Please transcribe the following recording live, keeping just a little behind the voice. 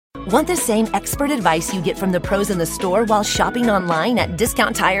Want the same expert advice you get from the pros in the store while shopping online at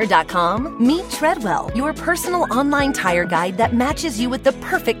DiscountTire.com? Meet Treadwell, your personal online tire guide that matches you with the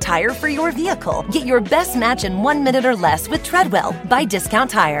perfect tire for your vehicle. Get your best match in 1 minute or less with Treadwell by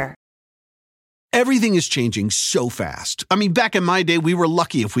Discount Tire. Everything is changing so fast. I mean, back in my day, we were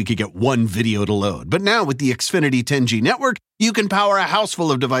lucky if we could get one video to load. But now with the Xfinity 10G network, you can power a house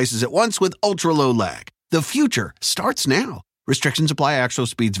full of devices at once with ultra-low lag. The future starts now. Restrictions apply. Actual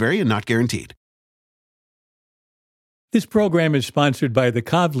speeds vary and not guaranteed. This program is sponsored by the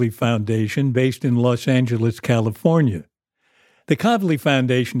Kavli Foundation, based in Los Angeles, California. The Kavli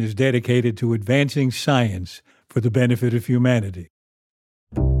Foundation is dedicated to advancing science for the benefit of humanity.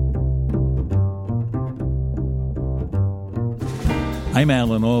 I'm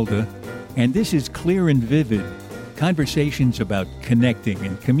Alan Alda, and this is Clear and Vivid, conversations about connecting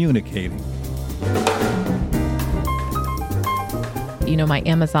and communicating. You know, my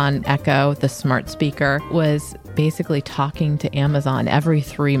Amazon Echo, the smart speaker, was basically talking to Amazon every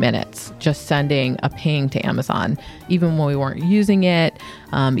 3 minutes, just sending a ping to Amazon. Even when we weren't using it,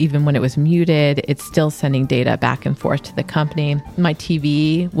 even when it was muted, it's still sending data back and forth to the company. My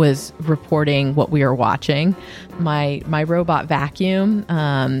TV was reporting what we were watching. My robot vacuum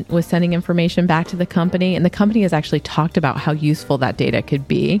was sending information back to the company, and the company has actually talked about how useful that data could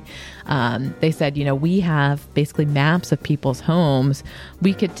be. They said, you know, we have basically maps of people's homes.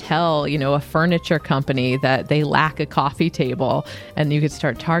 We could tell, you know, a furniture company that they lack a coffee table, and you could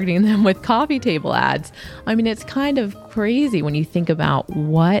start targeting them with coffee table ads. I mean, it's kind of crazy when you think about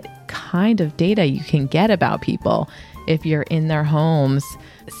what kind of data you can get about people if you're in their homes,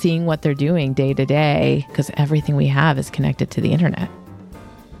 seeing what they're doing day to day, because everything we have is connected to the internet.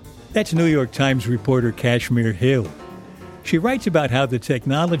 That's New York Times reporter Kashmir Hill. She writes about how the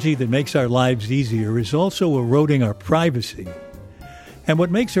technology that makes our lives easier is also eroding our privacy. And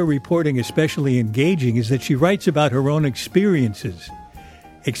what makes her reporting especially engaging is that she writes about her own experiences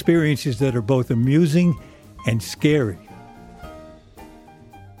that are both amusing and scary.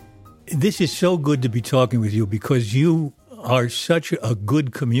 This is so good to be talking with you because you are such a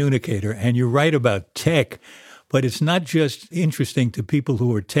good communicator, and you write about tech, but it's not just interesting to people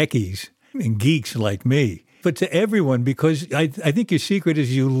who are techies and geeks like me, but to everyone, because I think your secret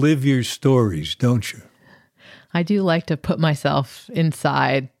is you live your stories, don't you? I do like to put myself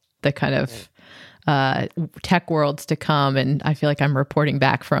inside the kind of tech worlds to come, and I feel like I'm reporting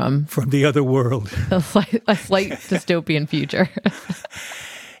back from the other world. a slight dystopian future.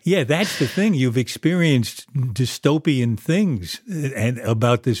 Yeah, that's the thing. You've experienced dystopian things and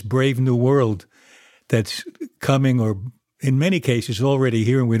about this brave new world that's coming, or in many cases already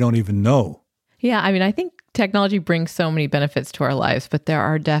here, and we don't even know. Yeah, I mean, I think technology brings so many benefits to our lives, but there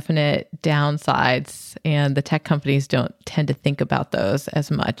are definite downsides, and the tech companies don't tend to think about those as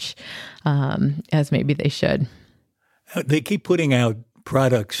much as maybe they should. They keep putting out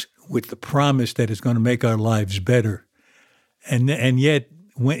products with the promise that it's going to make our lives better. And yet,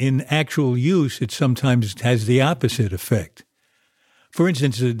 when in actual use, it sometimes has the opposite effect. For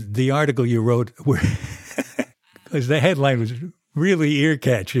instance, the article you wrote, because the headline was really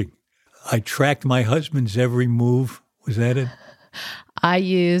ear-catching. I tracked my husband's every move. Was that it? I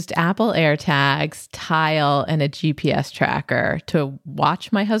used Apple AirTags, Tile, and a GPS tracker to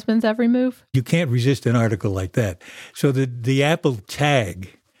watch my husband's every move. You can't resist an article like that. So the Apple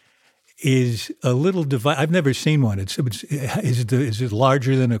Tag is a little device. Is it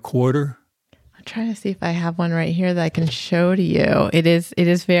larger than a quarter? I'm trying to see if I have one right here that I can show to you. It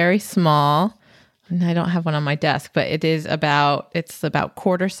is very small. And I don't have one on my desk, but it's about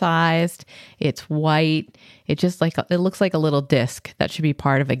quarter sized. It's white. It looks like a little disc that should be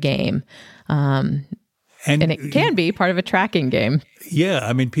part of a game. And it can be part of a tracking game. Yeah.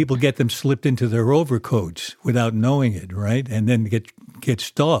 I mean, people get them slipped into their overcoats without knowing it, right? And then get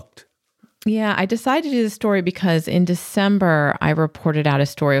stalked. Yeah, I decided to do this story because in December, I reported out a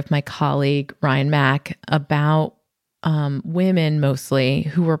story with my colleague, Ryan Mack, about women mostly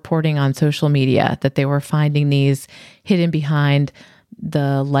who were reporting on social media that they were finding these hidden behind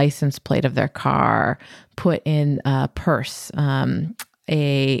the license plate of their car, put in a purse. After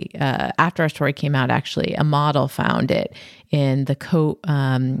our story came out, actually, a model found it in the coat,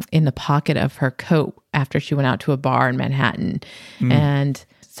 in the pocket of her coat after she went out to a bar in Manhattan. And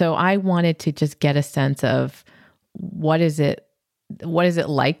so I wanted to just get a sense of what is it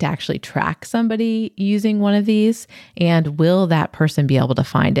like to actually track somebody using one of these, and will that person be able to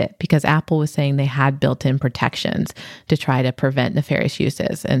find it? Because Apple was saying they had built-in protections to try to prevent nefarious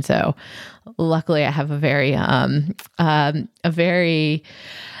uses. And so luckily I have a very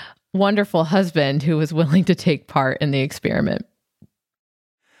wonderful husband who was willing to take part in the experiment.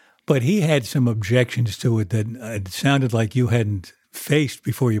 But he had some objections to it that it sounded like you hadn't faced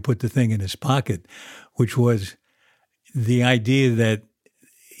before you put the thing in his pocket, which was the idea that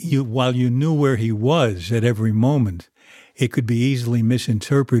while you knew where he was at every moment, it could be easily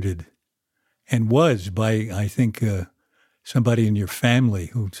misinterpreted, and was by, I think, somebody in your family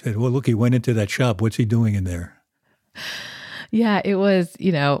who said, well, look, he went into that shop. What's he doing in there? Yeah, it was,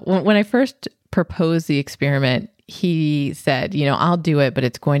 when I first proposed the experiment, he said, I'll do it, but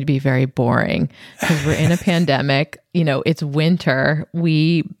it's going to be very boring because we're in a pandemic. It's winter.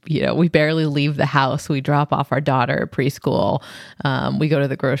 We barely leave the house. We drop off our daughter at preschool. We go to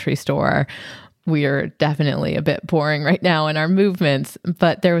the grocery store. We are definitely a bit boring right now in our movements.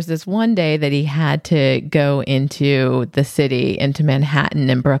 But there was this one day that he had to go into the city, into Manhattan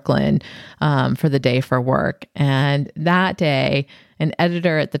and Brooklyn for the day for work. And that day, an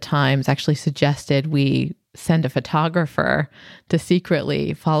editor at the Times actually suggested we send a photographer to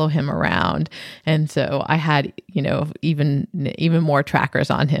secretly follow him around. And so I had, even more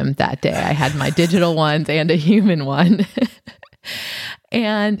trackers on him that day. I had my digital ones and a human one.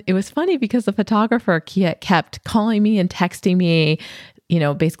 And it was funny because the photographer kept calling me and texting me,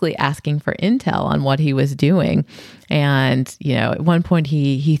 basically asking for intel on what he was doing. And, at one point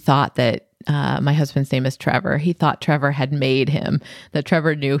he thought that my husband's name is Trevor. He thought Trevor had made him, that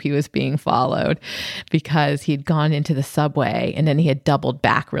Trevor knew he was being followed because he'd gone into the subway and then he had doubled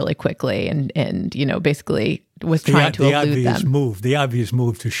back really quickly and basically was trying to elude them. The obvious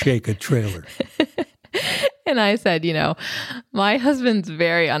move to shake a trailer. And I said, my husband's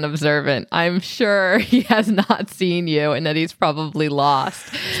very unobservant. I'm sure he has not seen you and that he's probably lost.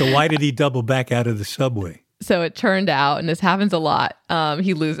 So why did he double back out of the subway? So it turned out, and this happens a lot,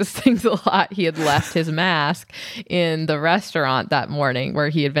 he loses things a lot. He had left his mask in the restaurant that morning where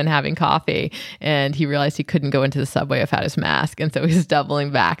he had been having coffee, and he realized he couldn't go into the subway without his mask. And so he's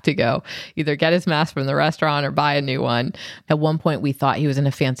doubling back to go either get his mask from the restaurant or buy a new one. At one point, we thought he was in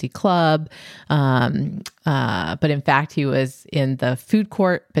a fancy club, but in fact, he was in the food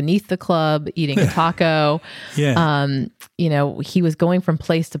court beneath the club eating a taco. Yeah. He was going from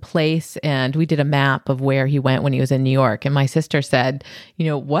place to place, and we did a map of where he went when he was in New York. And my sister said,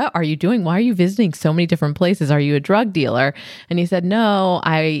 what are you doing? Why are you visiting so many different places? Are you a drug dealer? And he said, no,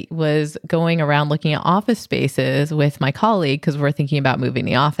 I was going around looking at office spaces with my colleague because we're thinking about moving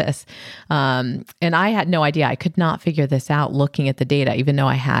the office. And I had no idea. I could not figure this out looking at the data, even though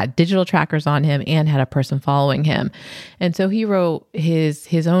I had digital trackers on him and had a person following him. And so he wrote his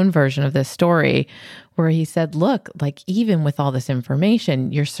own version of this story where he said, look, even with all this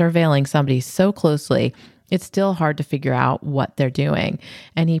information, you're surveilling somebody so closely, it's still hard to figure out what they're doing.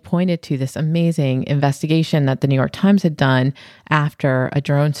 And he pointed to this amazing investigation that the New York Times had done after a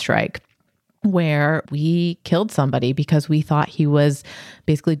drone strike, where we killed somebody because we thought he was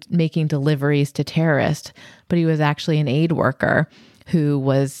basically making deliveries to terrorists, but he was actually an aid worker who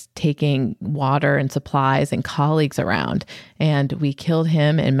was taking water and supplies and colleagues around. And we killed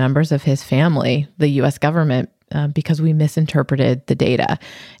him and members of his family, the U.S. government, because we misinterpreted the data.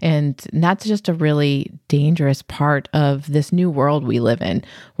 And that's just a really dangerous part of this new world we live in,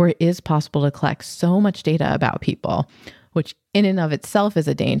 where it is possible to collect so much data about people, which in and of itself is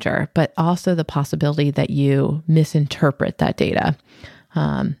a danger, but also the possibility that you misinterpret that data.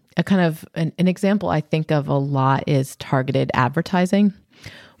 A kind of an example I think of a lot is targeted advertising,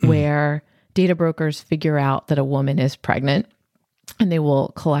 where data brokers figure out that a woman is pregnant and they will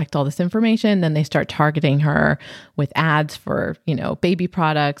collect all this information. Then they start targeting her with ads for, baby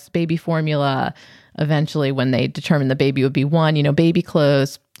products, baby formula. Eventually, when they determine the baby would be one, baby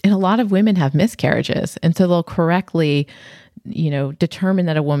clothes. And a lot of women have miscarriages. And so they'll correctly, determine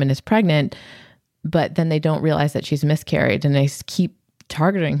that a woman is pregnant, but then they don't realize that she's miscarried. And they keep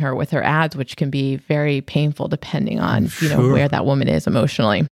targeting her with her ads, which can be very painful depending on, where that woman is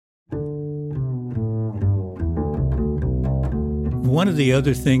emotionally. One of the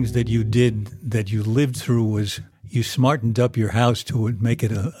other things that you did, that you lived through, was you smartened up your house to make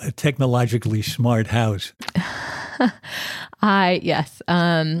it a technologically smart house. I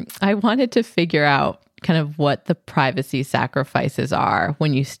wanted to figure out kind of what the privacy sacrifices are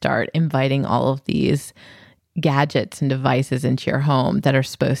when you start inviting all of these gadgets and devices into your home that are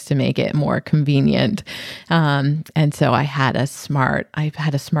supposed to make it more convenient. And so I had a smart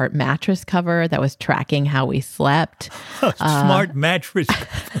mattress cover that was tracking how we slept. Smart mattress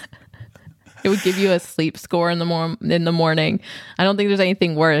cover. It would give you a sleep score in the morning. I don't think there's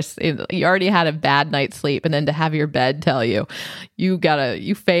anything worse. You already had a bad night's sleep, and then to have your bed tell you you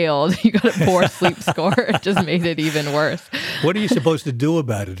failed, you got a poor sleep score, it just made it even worse. What are you supposed to do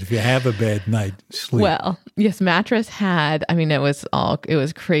about it if you have a bad night's sleep? Well, yes, mattress had, it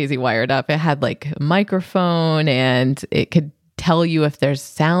was crazy wired up. It had like a microphone, and it could tell you if there's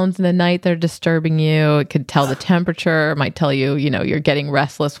sounds in the night that are disturbing you. It could tell the temperature. It might tell you, you're getting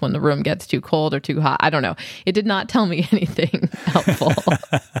restless when the room gets too cold or too hot. I don't know. It did not tell me anything helpful.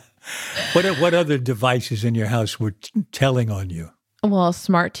 What other devices in your house were telling on you? Well,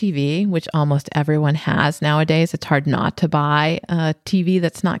 smart TV, which almost everyone has nowadays. It's hard not to buy a TV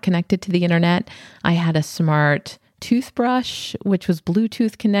that's not connected to the internet. I had a smart toothbrush, which was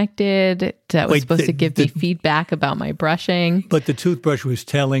Bluetooth connected, that was supposed to give me feedback about my brushing. But the toothbrush was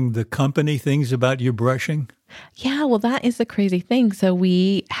telling the company things about your brushing? Yeah, well, that is the crazy thing. So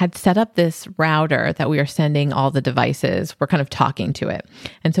we had set up this router that we are sending all the devices. We're kind of talking to it.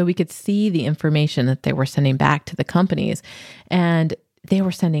 And so we could see the information that they were sending back to the companies. And they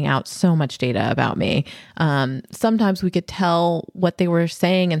were sending out so much data about me. Sometimes we could tell what they were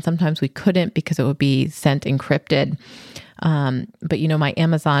saying, and sometimes we couldn't because it would be sent encrypted. But my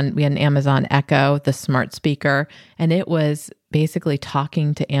Amazon, we had an Amazon Echo, the smart speaker, and it was basically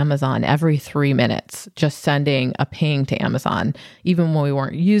talking to Amazon every 3 minutes, just sending a ping to Amazon. Even when we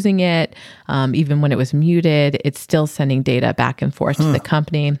weren't using it, even when it was muted, it's still sending data back and forth to the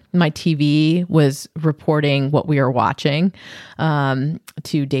company. My TV was reporting what we were watching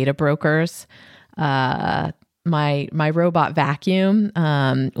to data brokers. My robot vacuum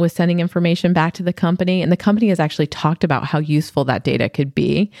was sending information back to the company, and the company has actually talked about how useful that data could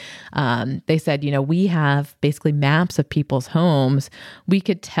be. They said, we have basically maps of people's homes. We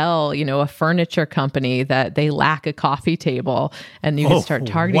could tell, a furniture company that they lack a coffee table, and you can start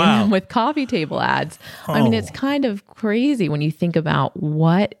targeting them with coffee table ads. It's kind of crazy when you think about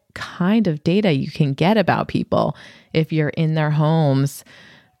what kind of data you can get about people if you're in their homes.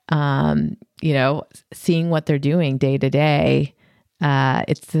 Seeing what they're doing day to day.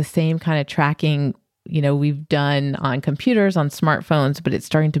 It's the same kind of tracking, we've done on computers, on smartphones, but it's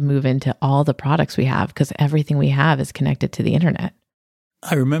starting to move into all the products we have because everything we have is connected to the internet.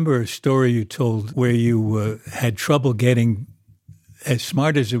 I remember a story you told where you had trouble getting, as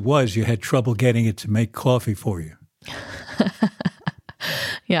smart as it was, you had trouble getting it to make coffee for you.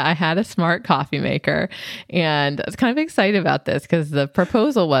 Yeah, I had a smart coffee maker, and I was kind of excited about this because the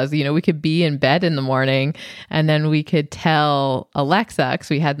proposal was, we could be in bed in the morning, and then we could tell Alexa, because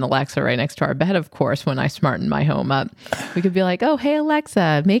we had an Alexa right next to our bed, of course, when I smartened my home up. We could be like, oh, hey,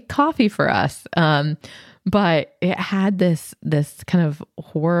 Alexa, make coffee for us. But it had this kind of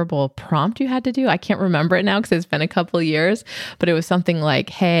horrible prompt you had to do. I can't remember it now because it's been a couple of years, but it was something like,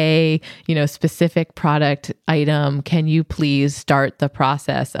 hey, specific product item, can you please start the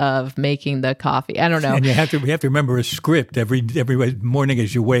process of making the coffee? I don't know. And we have to remember a script every morning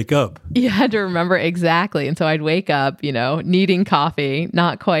as you wake up. You had to remember exactly. And so I'd wake up, needing coffee,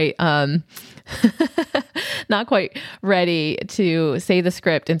 not quite not quite ready to say the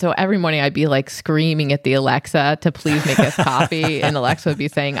script. And so every morning I'd be like screaming at the Alexa to please make us coffee. And Alexa would be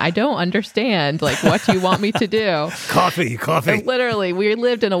saying, I don't understand. Like, what do you want me to do? Coffee. And literally, we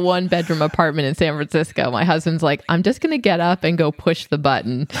lived in a 1-bedroom apartment in San Francisco. My husband's like, I'm just going to get up and go push the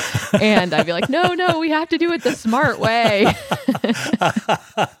button. And I'd be like, no, we have to do it the smart way.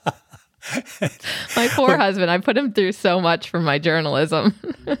 My poor husband, I put him through so much for my journalism.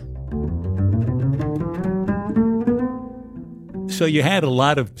 So you had a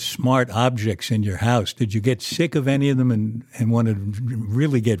lot of smart objects in your house. Did you get sick of any of them and want to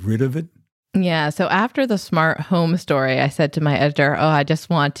really get rid of it? Yeah. So after the smart home story, I said to my editor, I just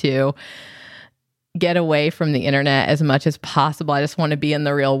want to get away from the internet as much as possible. I just want to be in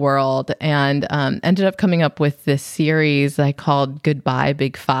the real world. And ended up coming up with this series I called Goodbye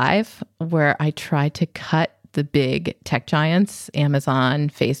Big Five, where I tried to cut the big tech giants, Amazon,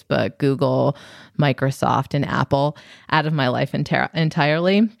 Facebook, Google, Microsoft, and Apple, out of my life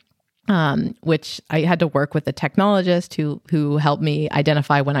entirely, which I had to work with a technologist who helped me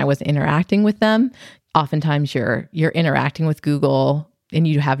identify when I was interacting with them. Oftentimes you're interacting with Google and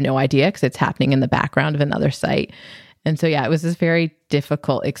you have no idea because it's happening in the background of another site. And so, it was this very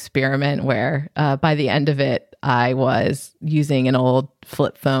difficult experiment where by the end of it, I was using an old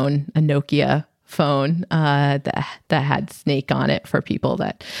flip phone, a Nokia phone that had Snake on it for people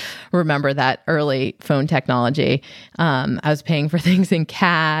that remember that early phone technology. I was paying for things in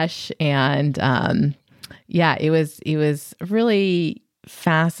cash, and it was really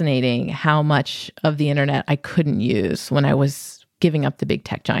fascinating how much of the internet I couldn't use when I was giving up the big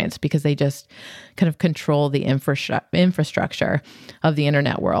tech giants because they just kind of control the infrastructure of the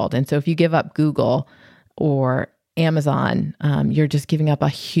internet world. And so if you give up Google or Amazon, you're just giving up a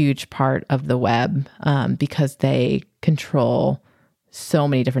huge part of the web because they control so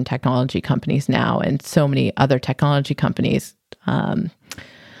many different technology companies now, and so many other technology companies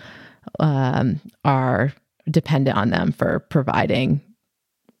are dependent on them for providing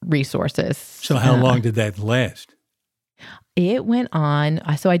resources. So how long did that last? It went on.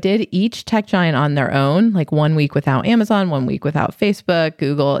 So I did each tech giant on their own, like 1 week without Amazon, 1 week without Facebook,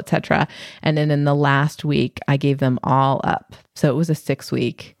 Google, etc. And then in the last week, I gave them all up. So it was a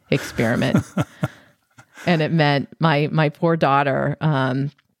 6-week experiment. And it meant my poor daughter,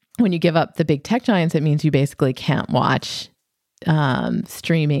 when you give up the big tech giants, it means you basically can't watch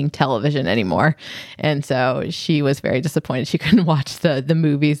streaming television anymore. And so she was very disappointed she couldn't watch the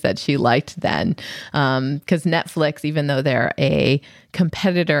movies that she liked then. Because Netflix, even though they're a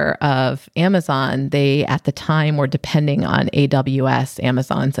competitor of Amazon, they at the time were depending on AWS,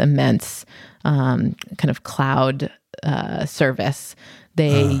 Amazon's immense kind of cloud service.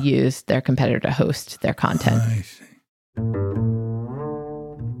 They used their competitor to host their content. I see.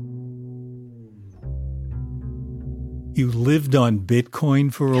 You lived on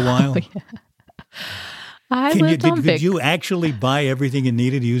Bitcoin for a while? Oh, yeah. Could you actually buy everything you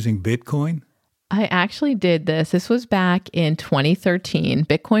needed using Bitcoin? I actually did this. This was back in 2013.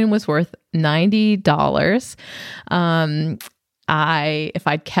 Bitcoin was worth $90. If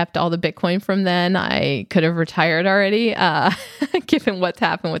I'd kept all the Bitcoin from then, I could have retired already, given what's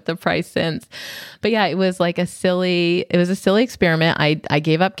happened with the price since. But yeah, it was a silly experiment. I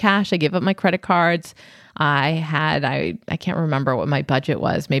gave up cash. I gave up my credit cards. I can't remember what my budget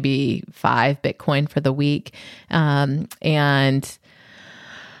was, maybe 5 Bitcoin for the week. And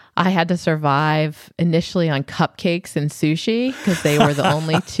I had to survive initially on cupcakes and sushi because they were the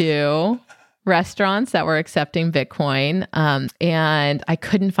only two restaurants that were accepting Bitcoin. And I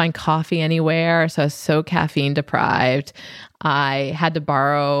couldn't find coffee anywhere. So I was so caffeine deprived. I had to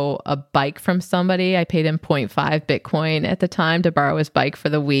borrow a bike from somebody. I paid him 0.5 Bitcoin at the time to borrow his bike for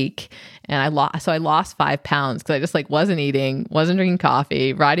the week. And I lost 5 pounds because I just wasn't eating, wasn't drinking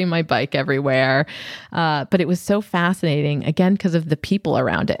coffee, riding my bike everywhere. But it was so fascinating, again, because of the people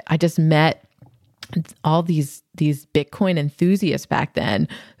around it. I just met all these Bitcoin enthusiasts back then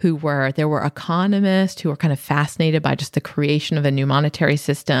there were economists who were kind of fascinated by just the creation of a new monetary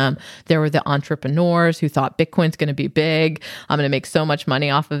system. There were the entrepreneurs who thought Bitcoin's going to be big. I'm going to make so much money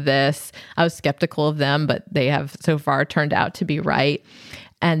off of this. I was skeptical of them, but they have so far turned out to be right.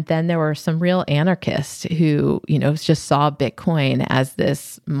 And then there were some real anarchists who, just saw Bitcoin as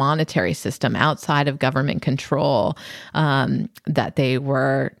this monetary system outside of government control that they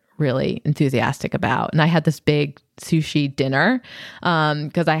were really enthusiastic about. And I had this big sushi dinner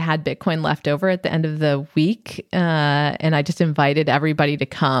because I had Bitcoin left over at the end of the week. And I just invited everybody to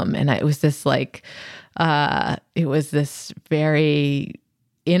come. And it was this very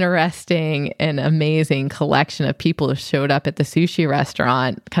interesting and amazing collection of people who showed up at the sushi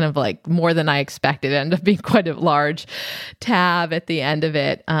restaurant, kind of more than I expected. It ended up being quite a large tab at the end of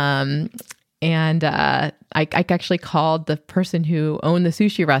it. And I actually called the person who owned the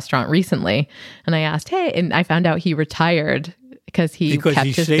sushi restaurant recently, and I asked, "Hey," and I found out he retired because he kept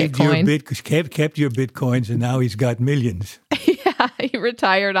his Bitcoin. kept your Bitcoins, and now he's got millions. Yeah, he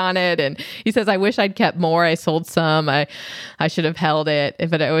retired on it, and he says, "I wish I'd kept more. I sold some. I should have held it."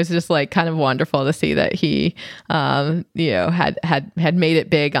 But it was just kind of wonderful to see that he, had made it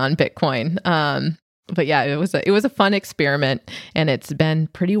big on Bitcoin. But yeah, it was a fun experiment, and it's been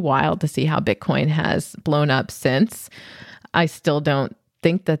pretty wild to see how Bitcoin has blown up since. I still don't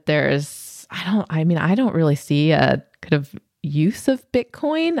think that I don't really see a kind of use of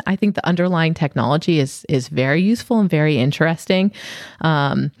Bitcoin. I think the underlying technology is very useful and very interesting.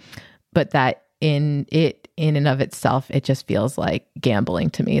 But that in and of itself, it just feels like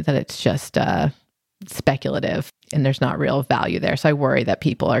gambling to me, that it's just speculative and there's not real value there. So I worry that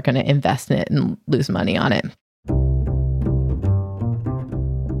people are going to invest in it and lose money on it.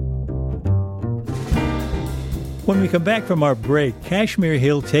 When we come back from our break, Kashmir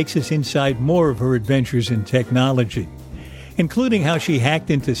Hill takes us inside more of her adventures in technology, including how she hacked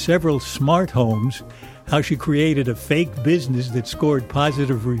into several smart homes, how she created a fake business that scored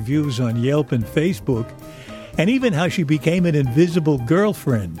positive reviews on Yelp and Facebook, and even how she became an invisible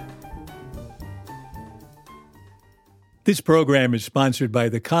girlfriend. This program is sponsored by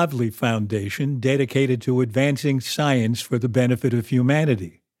the Kavli Foundation, dedicated to advancing science for the benefit of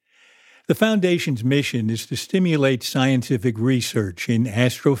humanity. The Foundation's mission is to stimulate scientific research in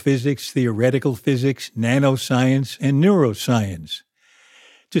astrophysics, theoretical physics, nanoscience, and neuroscience,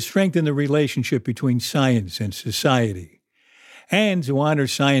 to strengthen the relationship between science and society, and to honor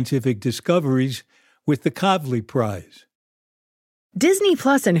scientific discoveries with the Kavli Prize. Disney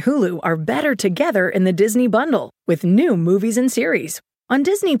Plus and Hulu are better together in the Disney Bundle, with new movies and series. On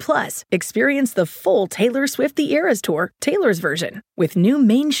Disney Plus, experience the full Taylor Swift The Eras Tour, Taylor's version, with new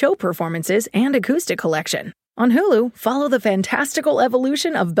main show performances and acoustic collection. On Hulu, follow the fantastical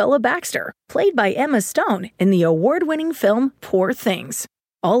evolution of Bella Baxter, played by Emma Stone in the award-winning film Poor Things.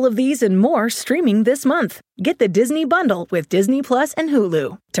 All of these and more streaming this month. Get the Disney Bundle with Disney Plus and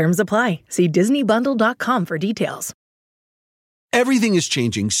Hulu. Terms apply. See DisneyBundle.com for details. Everything is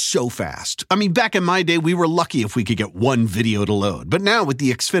changing so fast. I mean, back in my day, we were lucky if we could get one video to load. But now with the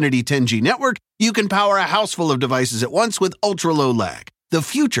Xfinity 10G network, you can power a house full of devices at once with ultra-low lag. The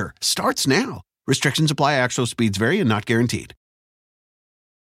future starts now. Restrictions apply. Actual speeds vary and not guaranteed.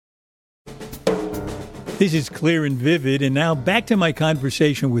 This is Clear and Vivid, and now back to my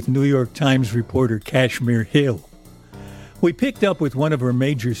conversation with New York Times reporter Kashmir Hill. We picked up with one of her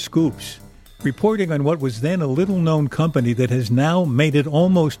major scoops, reporting on what was then a little-known company that has now made it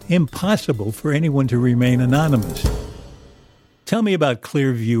almost impossible for anyone to remain anonymous. Tell me about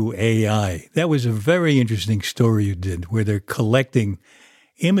Clearview AI. That was a very interesting story you did, where they're collecting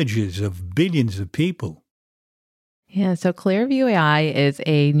images of billions of people. Yeah, so Clearview AI is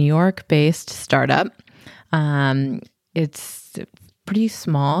a New York-based startup. It's a pretty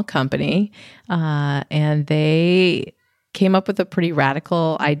small company, and they came up with a pretty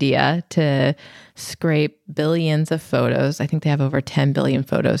radical idea to scrape billions of photos. I think they have over 10 billion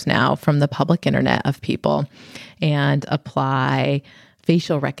photos now from the public internet of people, and apply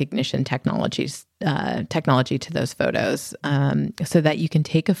facial recognition technology to those photos, so that you can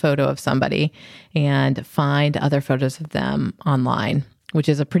take a photo of somebody and find other photos of them online, which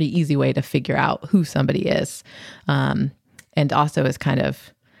is a pretty easy way to figure out who somebody is. And also is kind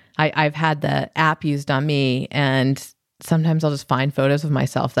of, I've had the app used on me, and sometimes I'll just find photos of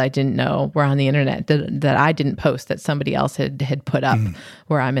myself that I didn't know were on the internet, that I didn't post, that somebody else had put up,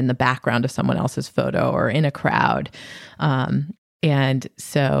 where I'm in the background of someone else's photo or in a crowd. And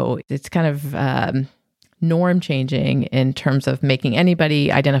so it's kind of norm changing in terms of making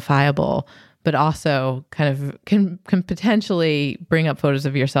anybody identifiable, but also kind of can potentially bring up photos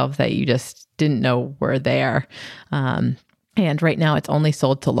of yourself that you just didn't know were there. And right now it's only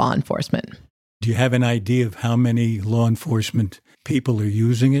sold to law enforcement. Do you have an idea of how many law enforcement people are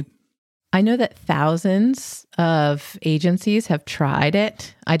using it? I know that thousands of agencies have tried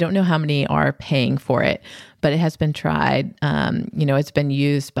it. I don't know how many are paying for it, but it has been tried. It's been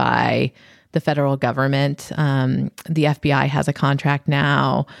used by the federal government. The FBI has a contract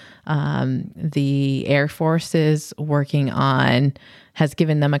now. The Air Force is has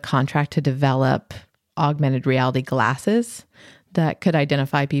given them a contract to develop augmented reality glasses that could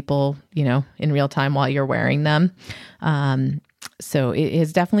identify people, in real time while you're wearing them. So it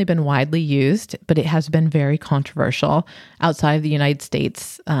has definitely been widely used, but it has been very controversial. Outside of the United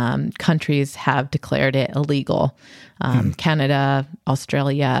States, countries have declared it illegal. Canada,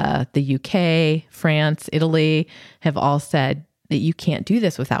 Australia, the UK, France, Italy have all said that you can't do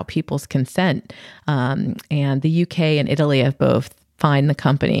this without people's consent. And the UK and Italy have both fined the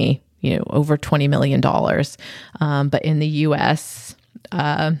company, over $20 million. But in the US,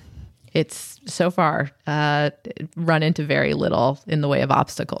 it's so far run into very little in the way of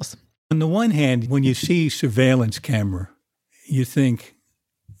obstacles. On the one hand, when you see surveillance camera, you think,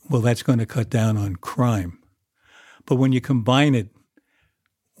 well, that's going to cut down on crime. But when you combine it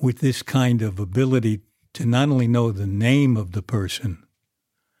with this kind of ability to not only know the name of the person,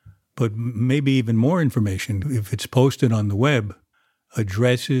 but maybe even more information, if it's posted on the web,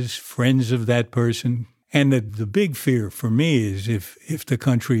 addresses, friends of that person. And the big fear for me is if the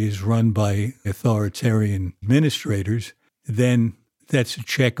country is run by authoritarian administrators, then that's a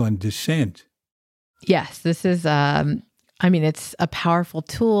check on dissent. Yes, this is, it's a powerful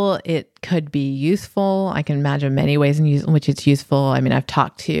tool. It could be useful. I can imagine many ways in which it's useful. I've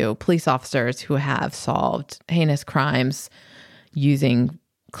talked to police officers who have solved heinous crimes using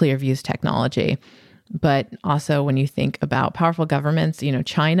Clearview's technology. But also when you think about powerful governments,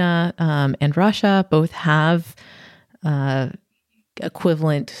 China and Russia both have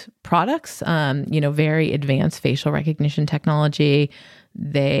equivalent products, very advanced facial recognition technology.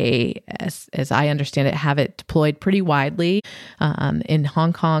 They, as I understand it, have it deployed pretty widely. In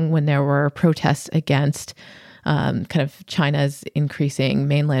Hong Kong, when there were protests against kind of China's increasing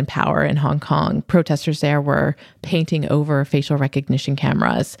mainland power in Hong Kong, protesters there were painting over facial recognition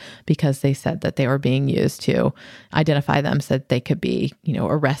cameras because they said that they were being used to identify them so that they could be,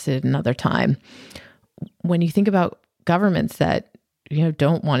 arrested another time. When you think about governments that,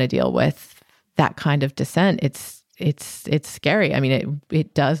 don't want to deal with that kind of dissent, it's scary. I mean,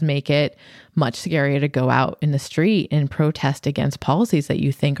 it does make it much scarier to go out in the street and protest against policies that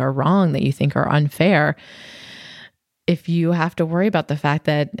you think are wrong, that you think are unfair. If you have to worry about the fact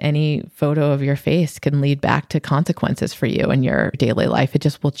that any photo of your face can lead back to consequences for you in your daily life, it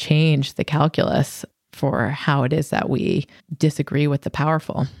just will change the calculus for how it is that we disagree with the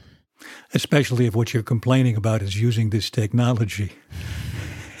powerful. Especially if what you're complaining about is using this technology.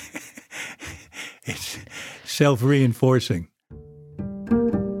 It's self-reinforcing.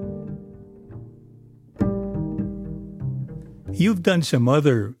 You've done some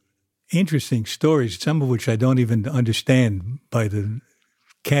other interesting stories, some of which I don't even understand by the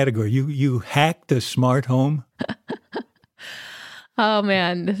category. You hacked a smart home? Oh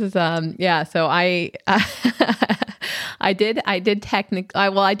man, this is so I didn't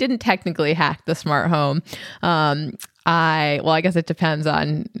technically hack the smart home. I guess it depends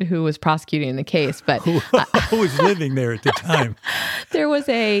on who was prosecuting the case, but who was living there at the time? There was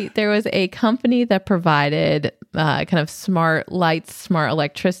a company that provided kind of smart lights, smart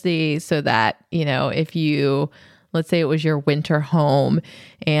electricity, so that if you, let's say it was your winter home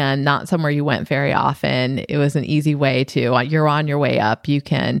and not somewhere you went very often, it was an easy way to, you're on your way up, you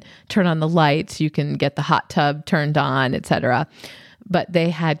can turn on the lights, you can get the hot tub turned on, etc. But they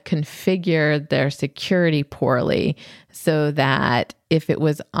had configured their security poorly so that if it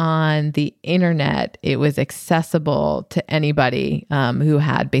was on the internet, it was accessible to anybody who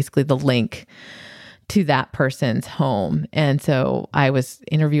had basically the link to that person's home. And so I was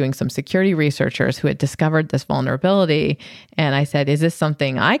interviewing some security researchers who had discovered this vulnerability. And I said, is this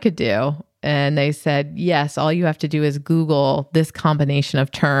something I could do? And they said, yes, all you have to do is Google this combination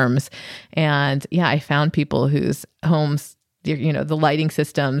of terms. And yeah, I found people whose homes, the lighting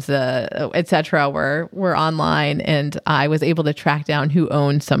systems, et cetera, were online. And I was able to track down who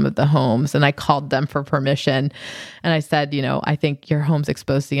owned some of the homes. And I called them for permission. And I said, I think your home's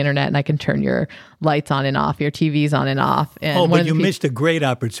exposed to the internet and I can turn your lights on and off, your TVs on and off. And but you missed a great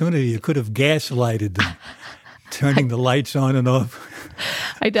opportunity. You could have gaslighted them, turning the lights on and off.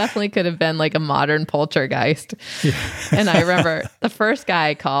 I definitely could have been like a modern poltergeist. Yeah. And I remember the first guy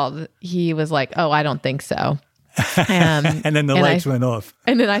I called, he was like, oh, I don't think so. And then the lights went off.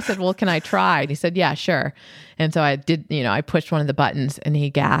 And then I said, well, can I try? And he said, yeah, sure. And so I did, I pushed one of the buttons and he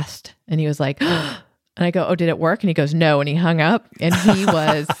gasped and he was like, and I go, oh, did it work? And he goes, no. And he hung up. And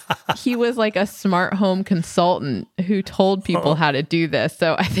he was like a smart home consultant who told people how to do this.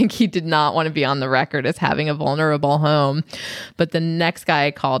 So I think he did not want to be on the record as having a vulnerable home. But the next guy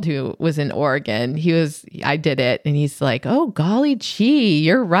I called, who was in Oregon, I did it. And he's like, oh, golly gee,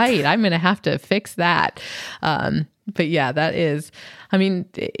 you're right. I'm going to have to fix that. But yeah, that is,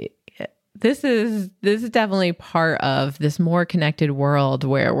 This is definitely part of this more connected world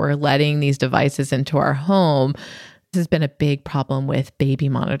where we're letting these devices into our home. This has been a big problem with baby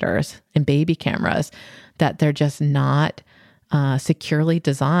monitors and baby cameras, that they're just not securely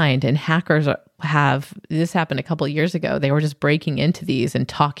designed. And hackers this happened a couple of years ago. They were just breaking into these and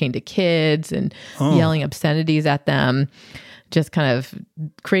talking to kids and yelling obscenities at them, just kind of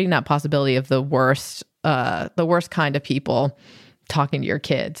creating that possibility of the worst kind of people talking to your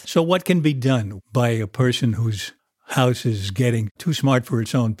kids. So what can be done by a person whose house is getting too smart for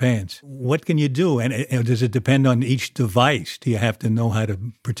its own pants? What can you do? And does it depend on each device? Do you have to know how to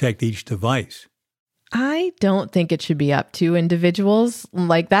protect each device? I don't think it should be up to individuals.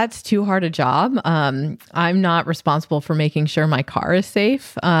 Like, that's too hard a job. I'm not responsible for making sure my car is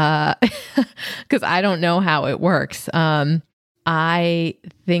safe because I don't know how it works. I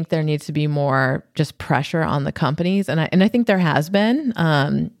think there needs to be more just pressure on the companies. And I think there has been.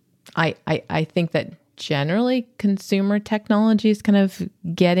 I think that generally consumer technology is kind of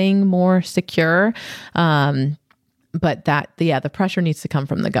getting more secure. But the pressure needs to come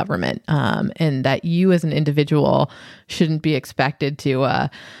from the government, and that you as an individual shouldn't be expected to,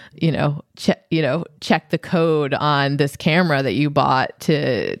 check the code on this camera that you bought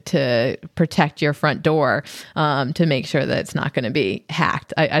to protect your front door, to make sure that it's not going to be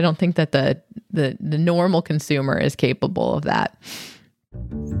hacked. I don't think that the normal consumer is capable of that.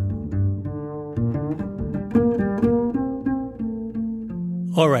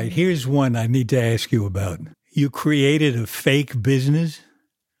 All right, here's one I need to ask you about. You created a fake business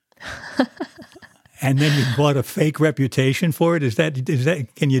And then you bought a fake reputation for it? Is that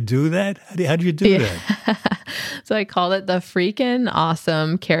can you do that? How do you do that? So I called it the Freakin'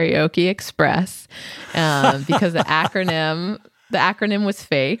 Awesome Karaoke Express because the acronym was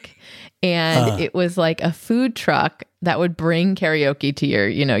fake. And it was like a food truck that would bring karaoke to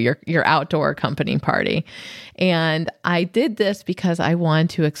your outdoor company party. And I did this because I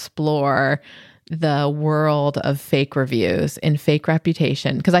wanted to explore the world of fake reviews and fake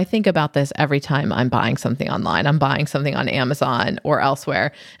reputation. Because I think about this every time I'm buying something online. I'm buying something on Amazon or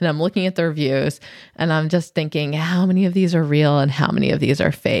elsewhere, and I'm looking at the reviews, and I'm just thinking, how many of these are real and how many of these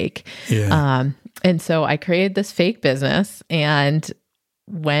are fake? Yeah. And so I created this fake business and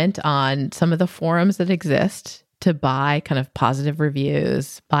went on some of the forums that exist to buy kind of positive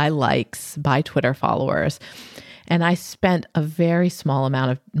reviews, buy likes, buy Twitter followers. And I spent a very small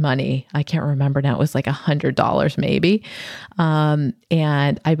amount of money. I can't remember now. It was like $100 maybe.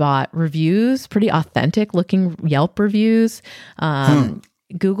 And I bought reviews, pretty authentic looking Yelp reviews,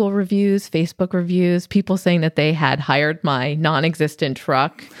 Google reviews, Facebook reviews, people saying that they had hired my non-existent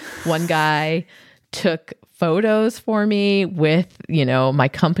truck. One guy took photos for me with, my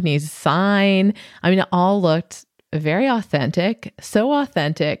company's sign. I mean, it all looked very authentic, so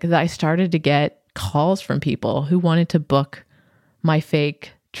authentic that I started to get calls from people who wanted to book my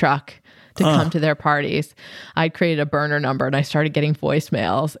fake truck to come to their parties. I created a burner number and I started getting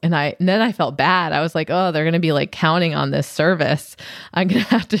voicemails, and then I felt bad. I was like, oh, they're going to be like counting on this service. I'm going to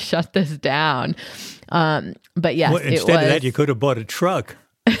have to shut this down. But yes, well, instead of that, you could have bought a truck.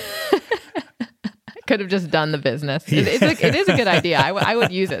 Could have just done the business. It is a good idea. I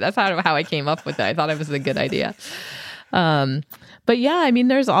would use it. That's how I came up with it. I thought it was a good idea. But yeah, I mean,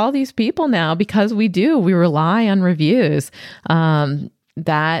 there's all these people now because we rely on reviews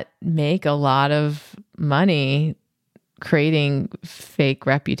that make a lot of money creating fake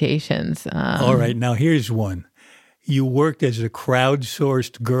reputations. All right. Now here's one. You worked as a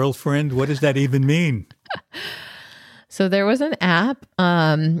crowdsourced girlfriend. What does that even mean? So there was an app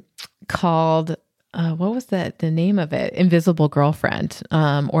called what was the name of it? Invisible Girlfriend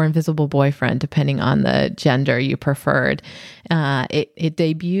or Invisible Boyfriend, depending on the gender you preferred. It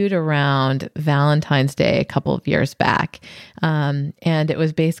debuted around Valentine's Day a couple of years back. And it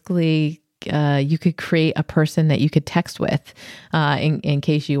was basically you could create a person that you could text with in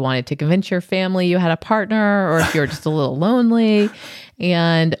case you wanted to convince your family you had a partner, or if you're just a little lonely.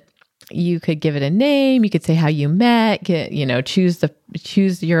 And you could give it a name. You could say how you met.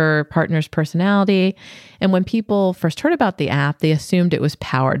 Choose your partner's personality. And when people first heard about the app, they assumed it was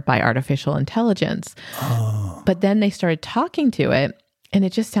powered by artificial intelligence. Oh. But then they started talking to it, and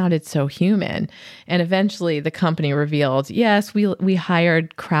it just sounded so human. And eventually, the company revealed, yes, we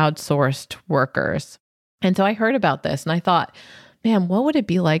hired crowdsourced workers. And so I heard about this, and I thought, man, what would it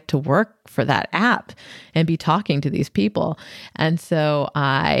be like to work for that app and be talking to these people? And so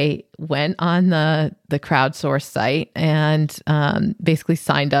I went on the crowdsource site and basically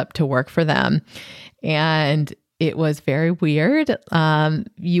signed up to work for them. And it was very weird.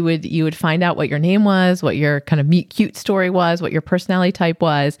 You would find out what your name was, what your kind of meet cute story was, what your personality type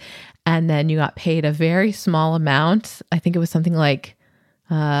was. And then you got paid a very small amount. I think it was something like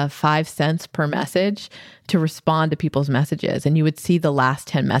 5 cents per message to respond to people's messages. And you would see the last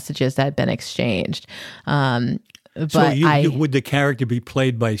 10 messages that had been exchanged. Would the character be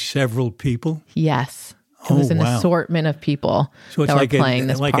played by several people? Yes. It was an assortment of people that were playing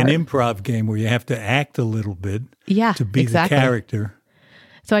this part. Like an improv game where you have to act a little bit to be the character.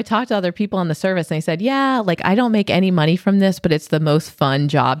 So I talked to other people on the service, and they said, yeah, like I don't make any money from this, but it's the most fun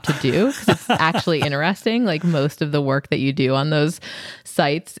job to do because it's actually interesting. Like most of the work that you do on those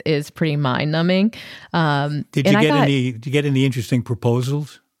sites is pretty mind-numbing. Did you get any interesting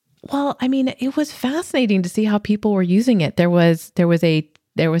proposals? Well, I mean, it was fascinating to see how people were using it. There was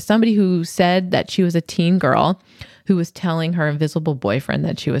somebody who said that she was a teen girl who was telling her invisible boyfriend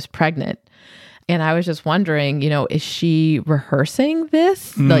that she was pregnant. And I was just wondering, is she rehearsing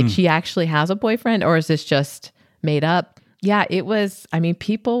this? Like she actually has a boyfriend, or is this just made up? Yeah, it was. I mean,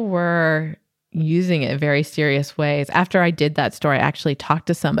 people were using it in very serious ways. After I did that story, I actually talked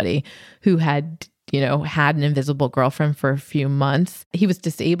to somebody who had an invisible girlfriend for a few months. He was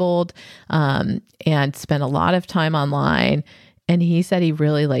disabled and spent a lot of time online. And he said he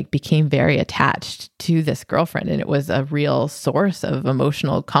really became very attached to this girlfriend, and it was a real source of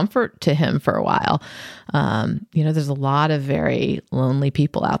emotional comfort to him for a while. There's a lot of very lonely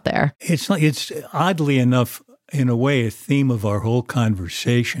people out there. It's oddly enough, in a way, a theme of our whole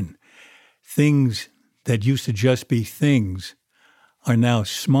conversation. Things that used to just be things are now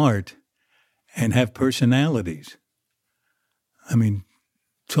smart and have personalities. I mean,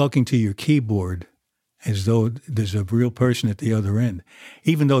 talking to your keyboard as though there's a real person at the other end,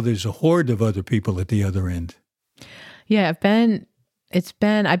 even though there's a horde of other people at the other end. Yeah, I've been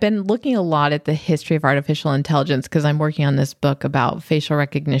looking a lot at the history of artificial intelligence because I'm working on this book about facial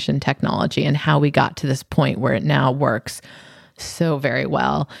recognition technology and how we got to this point where it now works so very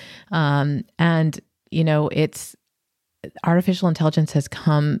well. It's artificial intelligence has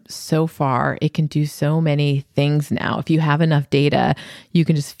come so far. It can do so many things now. If you have enough data, you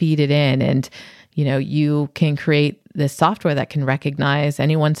can just feed it in and, you can create this software that can recognize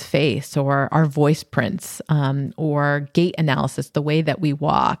anyone's face or our voice prints or gait analysis, the way that we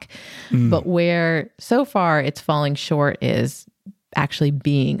walk. But where so far it's falling short is actually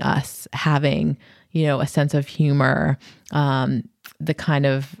being us, having, a sense of humor, the kind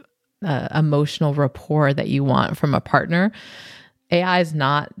of emotional rapport that you want from a partner. AI is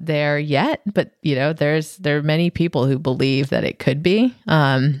not there yet, but there are many people who believe that it could be.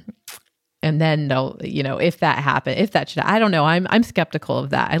 And then if that happened, I don't know. I'm skeptical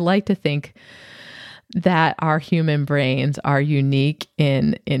of that. I like to think that our human brains are unique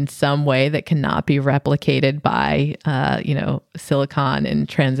in some way that cannot be replicated by silicon and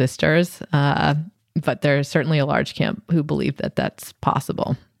transistors. But there's certainly a large camp who believe that that's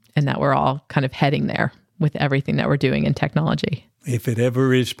possible and that we're all kind of heading there with everything that we're doing in technology. If it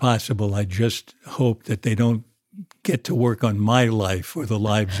ever is possible, I just hope that they don't get to work on my life or the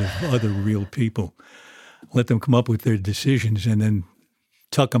lives of other real people. Let them come up with their decisions and then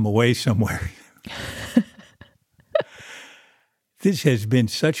tuck them away somewhere. This has been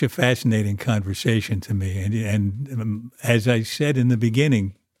such a fascinating conversation to me. And as I said in the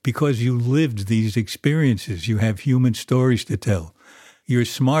beginning, because you lived these experiences, you have human stories to tell. You're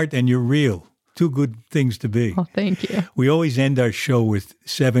smart and you're real. Two good things to be. Oh, thank you. We always end our show with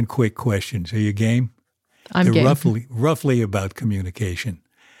 7 quick questions. Are you game? I'm They're game. roughly about communication.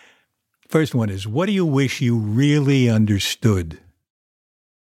 First one is, what do you wish you really understood?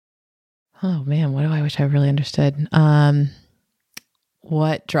 Oh, man, what do I wish I really understood?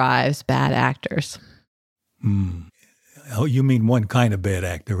 What drives bad actors? Oh, you mean one kind of bad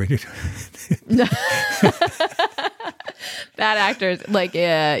actor, right? Bad actors, like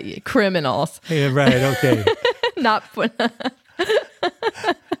criminals. Yeah, right, okay. Not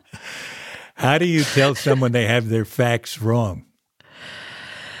How do you tell someone they have their facts wrong?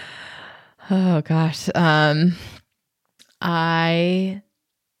 Oh, gosh. I'm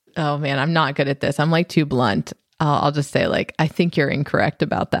not good at this. I'm like too blunt. I'll just say I think you're incorrect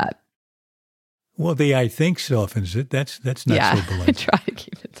about that. Well, the I think softens it. That's not so blunt. I try to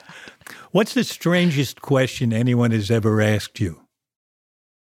keep it soft. What's the strangest question anyone has ever asked you?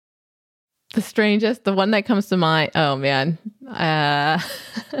 The strangest, the one that comes to mind. Oh man.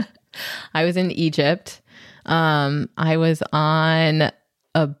 I was in Egypt. I was on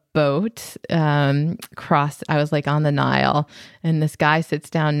a boat, I was on the Nile, and this guy sits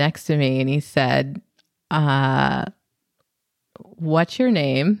down next to me and he said, what's your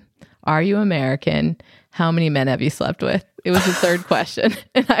name? Are you American? How many men have you slept with? It was the third question.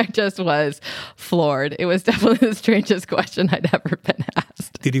 And I just was floored. It was definitely the strangest question I'd ever been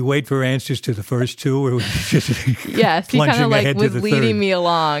asked. Did he wait for answers to the first two, or was he just yes, he kind of was leading third? me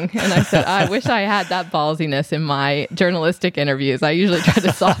along. And I said, I wish I had that ballsiness in my journalistic interviews. I usually try to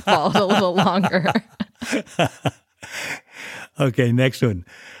softball it a little longer. Okay, next one.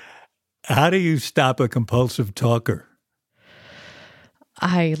 How do you stop a compulsive talker?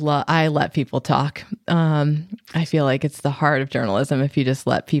 I let people talk. I feel like it's the heart of journalism if you just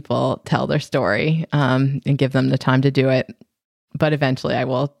let people tell their story and give them the time to do it. But eventually I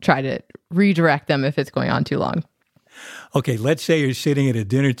will try to redirect them if it's going on too long. Okay, let's say you're sitting at a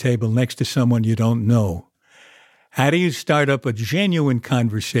dinner table next to someone you don't know. How do you start up a genuine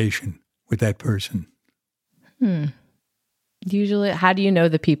conversation with that person? Usually, how do you know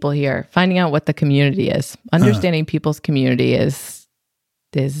the people here? Finding out what the community is. Understanding people's community is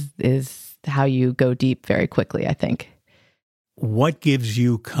how you go deep very quickly, I think. What gives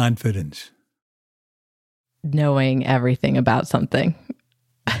you confidence? Knowing everything about something.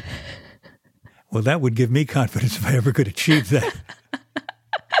 Well, that would give me confidence if I ever could achieve that.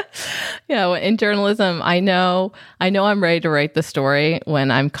 Yeah, in journalism, I know I'm ready to write the story when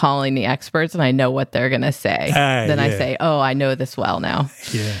I'm calling the experts and I know what they're going to say. Then I say, oh, I know this well now.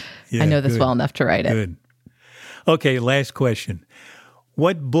 Yeah, I know this well enough to write it. Good. Okay, last question.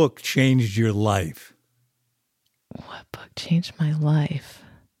 What book changed your life? What book changed my life?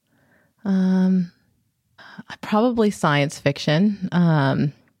 Probably science fiction.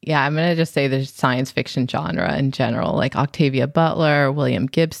 Yeah, I'm going to just say the science fiction genre in general, like Octavia Butler, William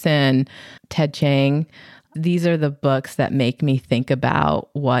Gibson, Ted Chiang. These are the books that make me think about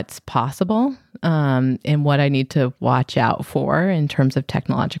what's possible and what I need to watch out for in terms of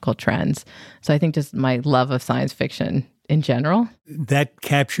technological trends. So I think just my love of science fiction in general. That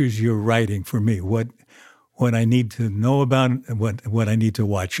captures your writing for me. What I need to know about, what I need to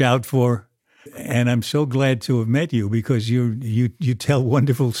watch out for. And I'm so glad to have met you because you tell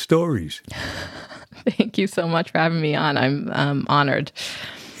wonderful stories. Thank you so much for having me on. I'm honored.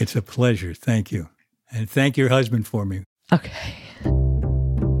 It's a pleasure. Thank you. And thank your husband for me. Okay.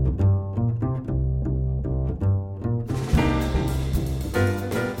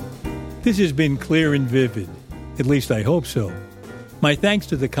 This has been Clear and Vivid. At least I hope so. My thanks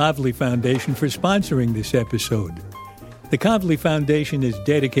to the Kavli Foundation for sponsoring this episode. The Kavli Foundation is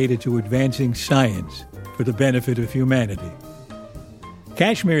dedicated to advancing science for the benefit of humanity.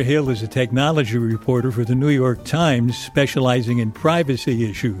 Kashmir Hill is a technology reporter for the New York Times specializing in privacy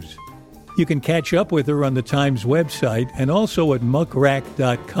issues. You can catch up with her on the Times website and also at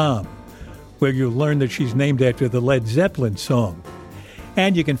muckrack.com, where you'll learn that she's named after the Led Zeppelin song.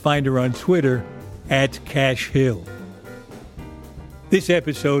 And you can find her on Twitter @CashHill. This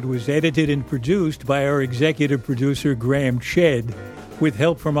episode was edited and produced by our executive producer, Graham Chedd, with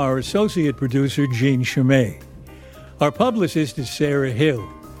help from our associate producer, Jean Chimay. Our publicist is Sarah Hill.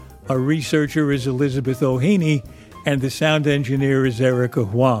 Our researcher is Elizabeth O'Heaney, and the sound engineer is Erica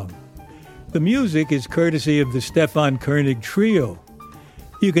Huang. The music is courtesy of the Stefan Koenig Trio.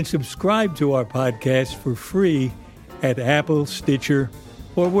 You can subscribe to our podcast for free at Apple, Stitcher,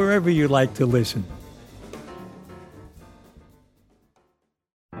 or wherever you like to listen.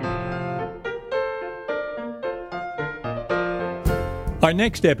 Our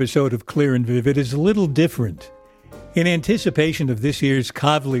next episode of Clear and Vivid is a little different. In anticipation of this year's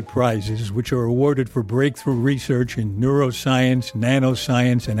Kavli Prizes, which are awarded for breakthrough research in neuroscience,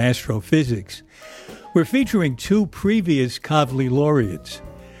 nanoscience, and astrophysics, we're featuring two previous Kavli laureates.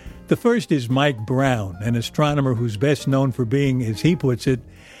 The first is Mike Brown, an astronomer who's best known for being, as he puts it,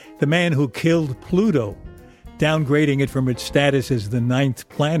 the man who killed Pluto, downgrading it from its status as the 9th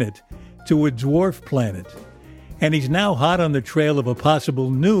planet to a dwarf planet. And he's now hot on the trail of a possible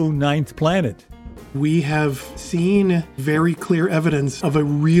new 9th planet. We have seen very clear evidence of a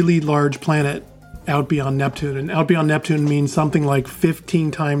really large planet out beyond Neptune. And out beyond Neptune means something like 15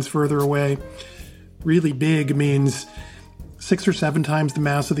 times further away. Really big means 6 or 7 times the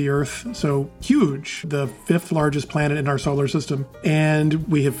mass of the Earth. So huge, the 5th largest planet in our solar system. And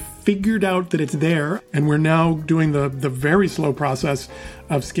we have figured out that it's there. And we're now doing the very slow process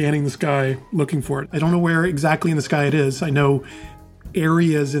of scanning the sky, looking for it. I don't know where exactly in the sky it is. I know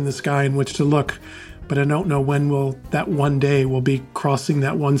areas in the sky in which to look, but I don't know when that one day we'll be crossing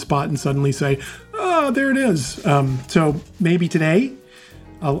that one spot and suddenly say, oh, there it is. So maybe today,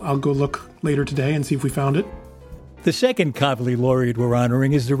 I'll go look later today and see if we found it. The second Kavli laureate we're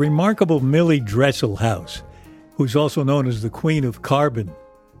honoring is the remarkable Millie Dresselhaus, who's also known as the Queen of Carbon.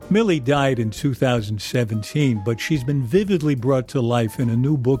 Millie died in 2017, but she's been vividly brought to life in a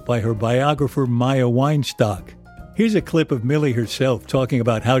new book by her biographer, Maya Weinstock. Here's a clip of Millie herself talking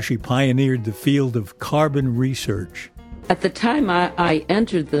about how she pioneered the field of carbon research. At the time I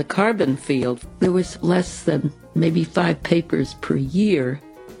entered the carbon field, there was less than maybe 5 papers per year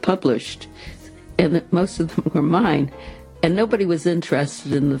published, and most of them were mine. And nobody was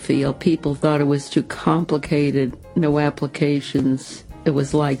interested in the field. People thought it was too complicated, no applications. It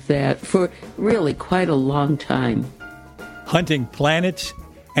was like that for really quite a long time. Hunting planets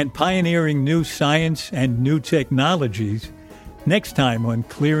and pioneering new science and new technologies, next time on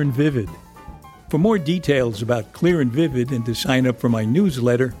Clear and Vivid. For more details about Clear and Vivid and to sign up for my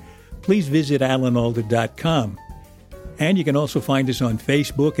newsletter, please visit alanalda.com. And you can also find us on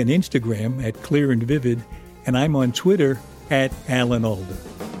Facebook and Instagram at Clear and Vivid, and I'm on Twitter at Alan Alda.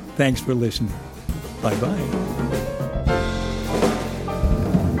 Thanks for listening. Bye-bye.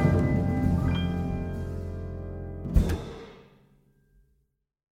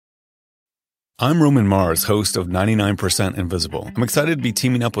 I'm Roman Mars, host of 99% Invisible. I'm excited to be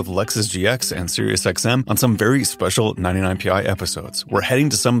teaming up with Lexus GX and SiriusXM on some very special 99PI episodes. We're heading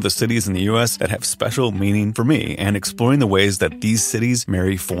to some of the cities in the U.S. that have special meaning for me and exploring the ways that these cities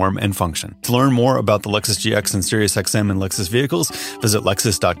marry form and function. To learn more about the Lexus GX and SiriusXM and Lexus vehicles, visit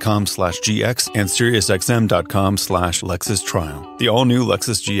lexus.com/GX and SiriusXM.com/Lexus Trial. The all-new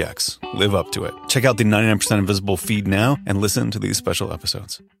Lexus GX. Live up to it. Check out the 99% Invisible feed now and listen to these special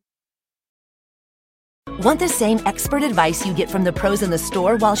episodes. Want the same expert advice you get from the pros in the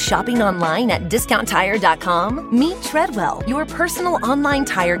store while shopping online at DiscountTire.com? Meet Treadwell, your personal online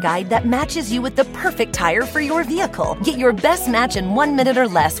tire guide that matches you with the perfect tire for your vehicle. Get your best match in 1 minute or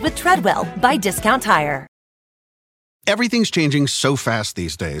less with Treadwell by Discount Tire. Everything's changing so fast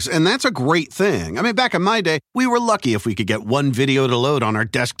these days, and that's a great thing. I mean, back in my day, we were lucky if we could get one video to load on our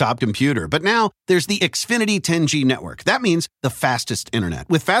desktop computer. But now, there's the Xfinity 10G network. That means the fastest internet,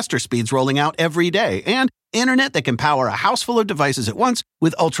 with faster speeds rolling out every day, and internet that can power a house full of devices at once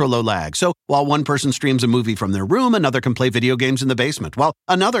with ultra-low lag. So while one person streams a movie from their room, another can play video games in the basement, while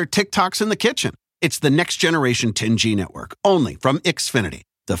another TikToks in the kitchen. It's the next generation 10G network, only from Xfinity.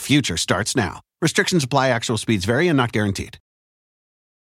 The future starts now. Restrictions apply. Actual speeds vary and not guaranteed.